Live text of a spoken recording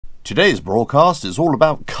Today's broadcast is all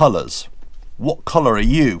about colours. What colour are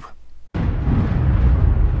you?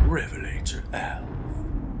 RevelatorAlf.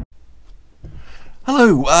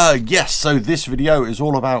 Hello, yes, so this video is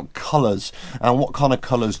all about colours and what kind of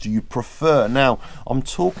colours do you prefer. Now, I'm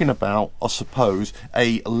talking about, I suppose,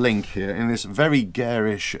 a link here in this very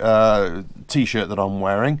garish t-shirt that I'm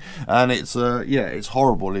wearing, and it's yeah, it's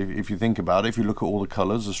horrible if you think about it, if you look at all the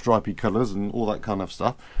colours, the stripy colours and all that kind of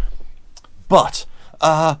stuff. But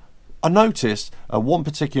I noticed one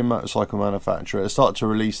particular motorcycle manufacturer has started to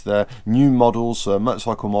release their new models,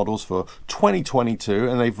 motorcycle models for 2022,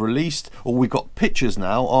 and they've released, or we've got pictures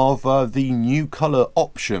now of the new colour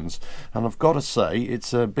options. And I've got to say,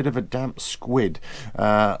 it's a bit of a damp squid,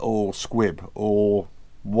 or squib, or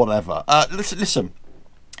whatever. Listen,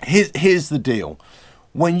 here's the deal.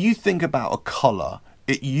 When you think about a colour,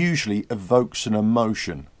 it usually evokes an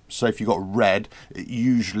emotion. So if you've got red, it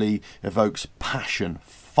usually evokes passion,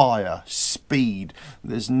 fire, speed.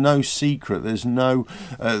 There's no secret, there's no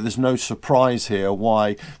surprise here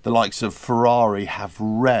why the likes of Ferrari have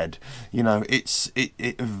red. You know, it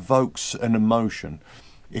evokes an emotion.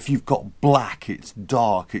 If you've got black, it's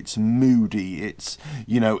dark, it's moody, it's,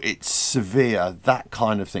 you know, it's severe, that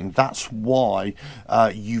kind of thing. That's why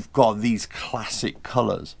you've got these classic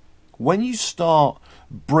colours. When you start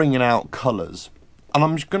bringing out colours, and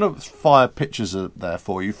I'm just going to fire pictures there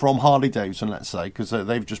for you from Harley Davidson, let's say, because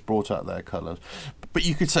they've just brought out their colours. But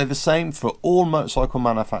you could say the same for all motorcycle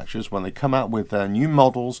manufacturers when they come out with their new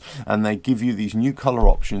models and they give you these new colour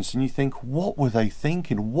options, and you think, what were they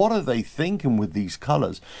thinking? What are they thinking with these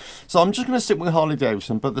colours? So I'm just going to stick with Harley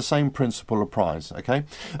Davidson, but the same principle applies, okay?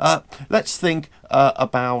 Let's think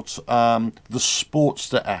about the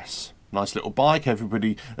Sportster S. Nice little bike.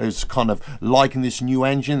 Everybody is kind of liking this new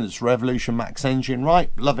engine, this Revolution Max engine, right?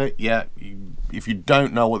 Love it. Yeah, if you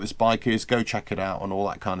don't know what this bike is, go check it out and all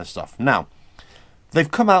that kind of stuff. Now,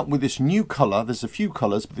 they've come out with this new colour. There's a few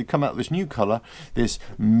colours, but they've come out with this new colour, this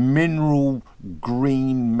mineral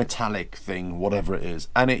green metallic thing, whatever it is,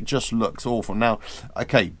 and it just looks awful. Now,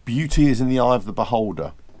 okay, beauty is in the eye of the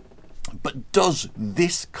beholder. But does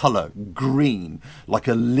this colour, green, like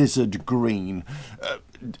a lizard green,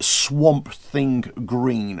 swamp thing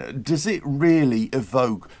green, does it really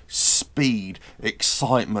evoke speed,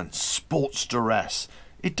 excitement, Sportster S?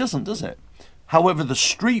 It doesn't, does it? However, the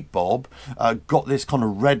Street Bob got this kind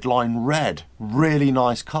of red line red, really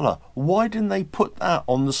nice colour. Why didn't they put that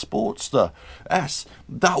on the Sportster S?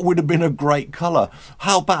 That would have been a great colour.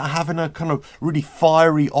 How about having a kind of really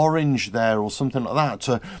fiery orange there or something like that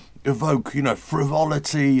to evoke, you know,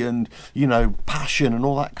 frivolity and, you know, passion and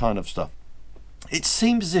all that kind of stuff? It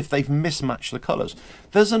seems as if they've mismatched the colours.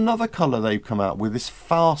 There's another colour they've come out with, this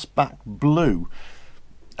fastback blue,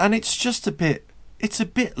 and it's just a bit, it's a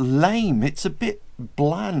bit lame, it's a bit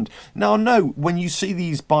bland. Now I know when you see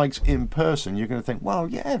these bikes in person, you're going to think, well,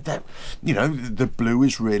 yeah, that, you know, the blue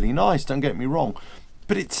is really nice, don't get me wrong,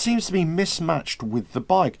 but it seems to be mismatched with the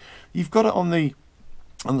bike. You've got it on the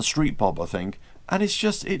Street Bob, I think, and it's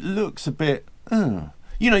just, it looks a bit,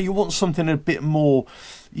 you know, you want something a bit more,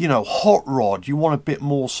 you know, hot rod. You want a bit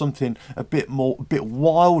more, something a bit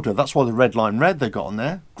wilder. That's why the red line red they got on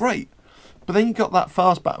there. Great. But then you got that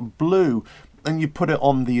fastback blue, and you put it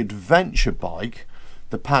on the adventure bike,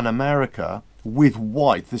 the Pan America, with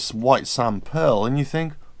white, this white sand pearl, and you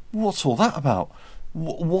think, what's all that about?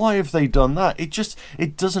 Why have they done that?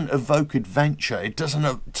 It doesn't evoke adventure. It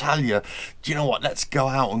doesn't tell you, do you know what, let's go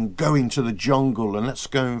out and go into the jungle and let's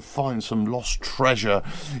go and find some lost treasure,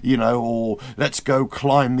 you know, or let's go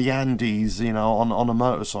climb the Andes, you know, on a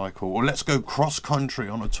motorcycle, or let's go cross country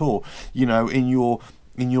on a tour, you know, in your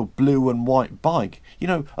blue and white bike. You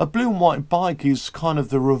know, a blue and white bike is kind of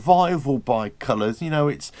the revival bike colours. You know,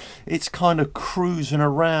 it's kind of cruising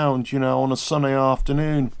around, you know, on a sunny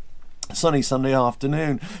Sunday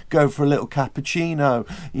afternoon, go for a little cappuccino,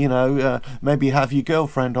 you know, maybe have your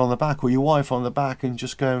girlfriend on the back or your wife on the back and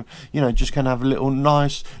just go, you know, just kind of have a little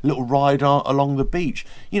nice little ride along the beach.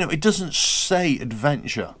 You know, it doesn't say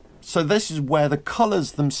adventure. So this is where the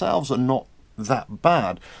colours themselves are not that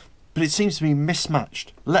bad, but it seems to be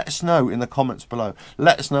mismatched. Let us know in the comments below.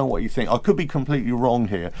 Let us know what you think. I could be completely wrong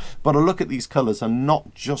here, but I look at these colours and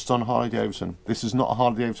not just on Harley Davidson. This is not a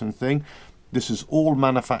Harley Davidson thing. This is all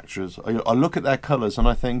manufacturers. I look at their colours and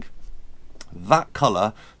I think that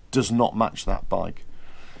colour does not match that bike.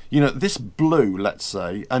 You know, this blue, let's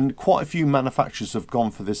say, and quite a few manufacturers have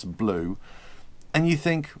gone for this blue, and you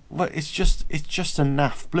think, well, it's just a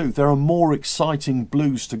naff blue. There are more exciting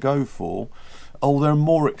blues to go for. oh, there are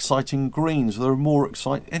more exciting greens, there are more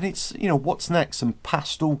exciting, and it's, you know, what's next? Some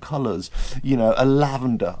pastel colours, you know, a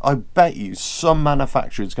lavender. I bet you some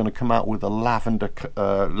manufacturer is going to come out with a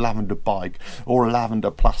lavender bike, or a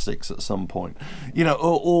lavender plastics at some point, you know,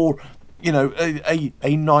 or you know,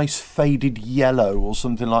 a nice faded yellow or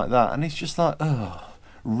something like that. And it's just like, ugh.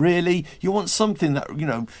 Really? You want something that, you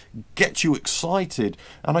know, gets you excited?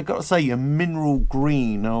 And I got to say, a mineral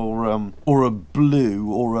green or a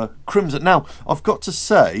blue or a crimson. Now, I've got to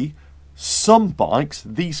say, some bikes,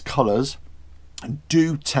 these colours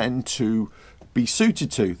do tend to be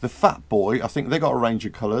suited to. The Fat Boy, I think they got a range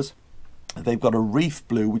of colours. They've got a reef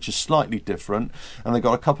blue, which is slightly different, and they've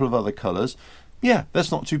got a couple of other colours. Yeah,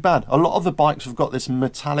 that's not too bad. A lot of the bikes have got this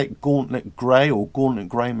metallic gauntlet grey or gauntlet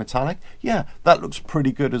grey metallic. Yeah, that looks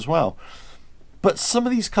pretty good as well. But some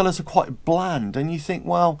of these colours are quite bland, and you think,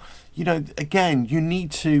 well, you know, again, you need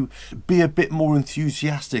to be a bit more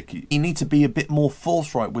enthusiastic. You need to be a bit more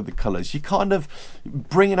forthright with the colours. You're kind of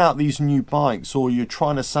bringing out these new bikes, or you're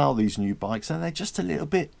trying to sell these new bikes, and they're just a little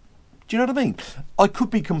bit... Do you know what I mean? I could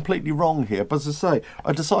be completely wrong here, but as I say,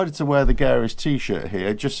 I decided to wear the garish t-shirt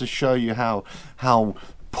here just to show you how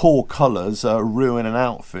poor colours ruin an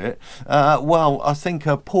outfit. Well, I think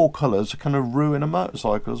poor colours kind of ruin a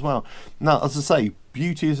motorcycle as well. Now, as I say,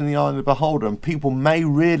 beauty is in the eye of the beholder, and people may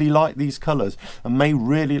really like these colours and may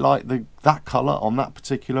really like that colour on that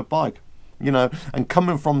particular bike. You know, and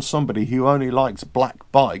coming from somebody who only likes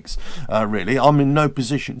black bikes, really, I'm in no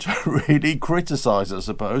position to really criticise, I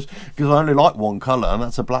suppose, because I only like one colour, and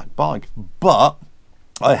that's a black bike. But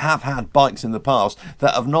I have had bikes in the past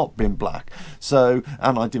that have not been black, so,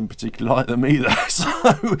 and I didn't particularly like them either. So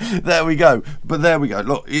there we go. But there we go.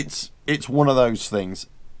 Look, it's one of those things.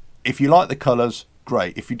 If you like the colours,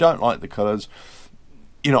 great. If you don't like the colours,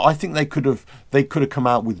 you know, I think they could have come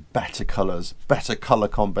out with better colours, better colour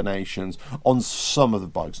combinations on some of the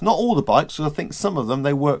bikes. Not all the bikes, because I think some of them,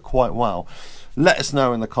 they work quite well. Let us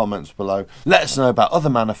know in the comments below. Let us know about other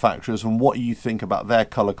manufacturers and what you think about their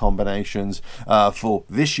colour combinations for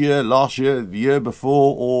this year, last year, the year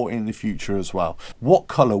before, or in the future as well. What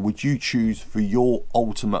colour would you choose for your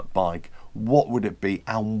ultimate bike? What would it be,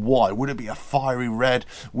 and why? Would it be a fiery red?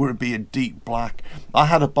 Would it be a deep black? I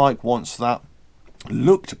had a bike once that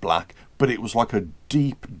looked black, but it was like a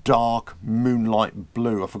deep dark moonlight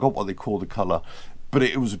blue. I forgot what they call the colour, but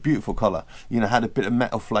it was a beautiful colour. You know, had a bit of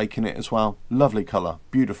metal flake in it as well. Lovely colour,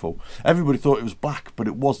 beautiful. Everybody thought it was black, but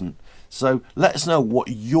it wasn't. So let us know what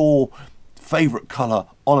your favourite colour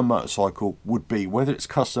on a motorcycle would be, whether it's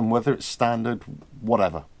custom, whether it's standard,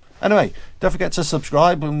 whatever. Anyway, don't forget to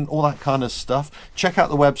subscribe and all that kind of stuff. Check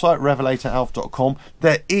out the website, RevelatorAlf.com.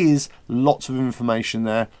 There is lots of information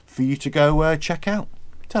there for you to go check out.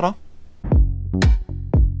 Ta-da!